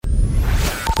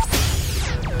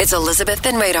It's Elizabeth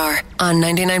and Radar on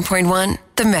 99.1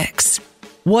 The Mix.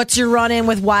 What's your run-in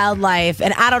with wildlife?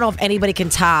 And I don't know if anybody can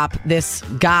top this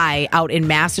guy out in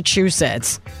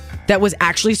Massachusetts that was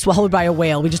actually swallowed by a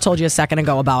whale. We just told you a second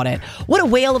ago about it. What a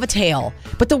whale of a tale.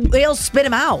 But the whale spit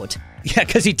him out. Yeah,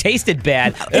 because he tasted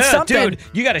bad. Dude,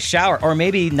 you got to shower. Or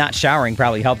maybe not showering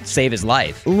probably helped save his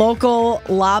life. Local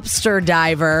lobster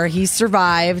diver. He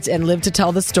survived and lived to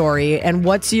tell the story. And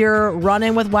what's your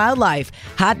run-in with wildlife?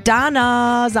 Hot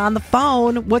Donna's on the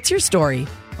phone. What's your story?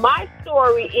 My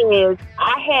story is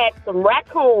I had some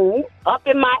raccoons up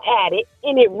in my attic,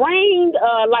 and it rained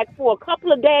for a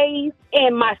couple of days,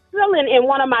 and my ceiling in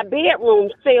one of my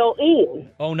bedrooms fell in.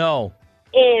 Oh, no.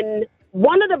 And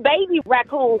one of the baby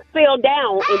raccoons fell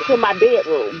down into my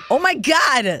bedroom. Oh, my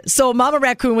God. So Mama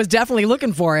Raccoon was definitely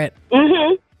looking for it.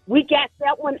 Mm-hmm. We got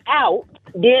that one out.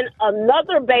 Then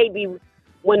another baby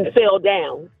one fell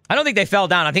down. I don't think they fell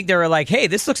down. I think they were like, hey,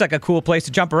 this looks like a cool place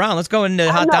to jump around. Let's go into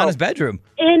Hot Donna's bedroom.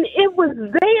 And it was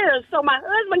there, so my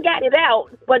husband got it out.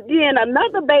 But then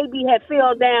another baby had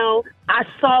fell down. I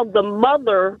saw the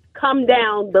mother come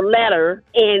down the ladder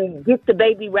and get the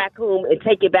baby raccoon and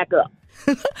take it back up.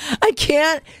 I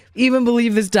can't even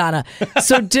believe this, Donna.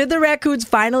 So did the raccoons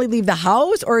finally leave the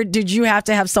house, or did you have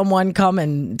to have someone come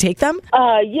and take them?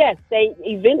 Yes, they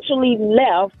eventually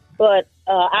left, but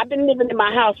I've been living in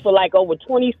my house for like over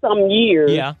 20-some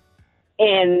years. Yeah.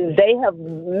 And they have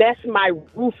messed my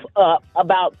roof up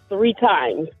about 3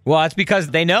 times. Well, that's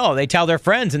because they know. They tell their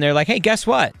friends, and they're like, hey, guess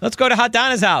what? Let's go to Hot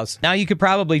Donna's house. Now you could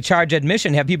probably charge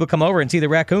admission, have people come over and see the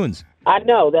raccoons. I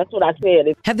know. That's what I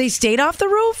said. Have they stayed off the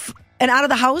roof and out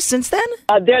of the house since then?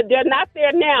 They're not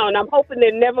there now, and I'm hoping they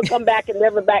never come back and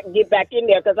never get back in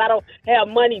there because I don't have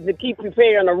money to keep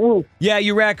repairing the roof. Yeah,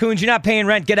 you raccoons, you're not paying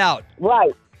rent. Get out.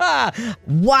 Right.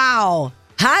 Wow.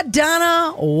 Hot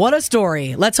Donna, what a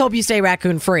story. Let's hope you stay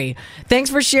raccoon free.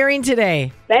 Thanks for sharing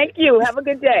today. Thank you. Have a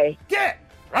good day. Get!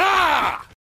 Ah!